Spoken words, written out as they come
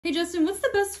Hey Justin, what's the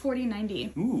best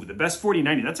 4090? Ooh, the best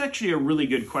 4090. That's actually a really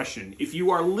good question. If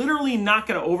you are literally not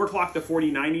going to overclock the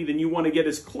 4090, then you want to get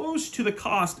as close to the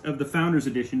cost of the Founders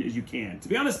Edition as you can. To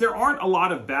be honest, there aren't a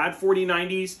lot of bad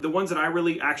 4090s. The ones that I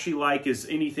really actually like is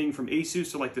anything from Asus,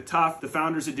 so like the TUF, the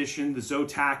Founders Edition, the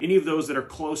Zotac, any of those that are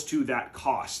close to that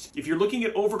cost. If you're looking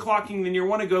at overclocking, then you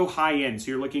want to go high end.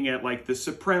 So you're looking at like the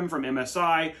Supreme from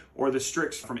MSI or the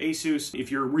Strix from Asus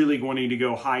if you're really wanting to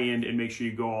go high end and make sure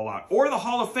you go all out. Or the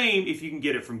Hall of Fame if you can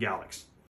get it from Galax.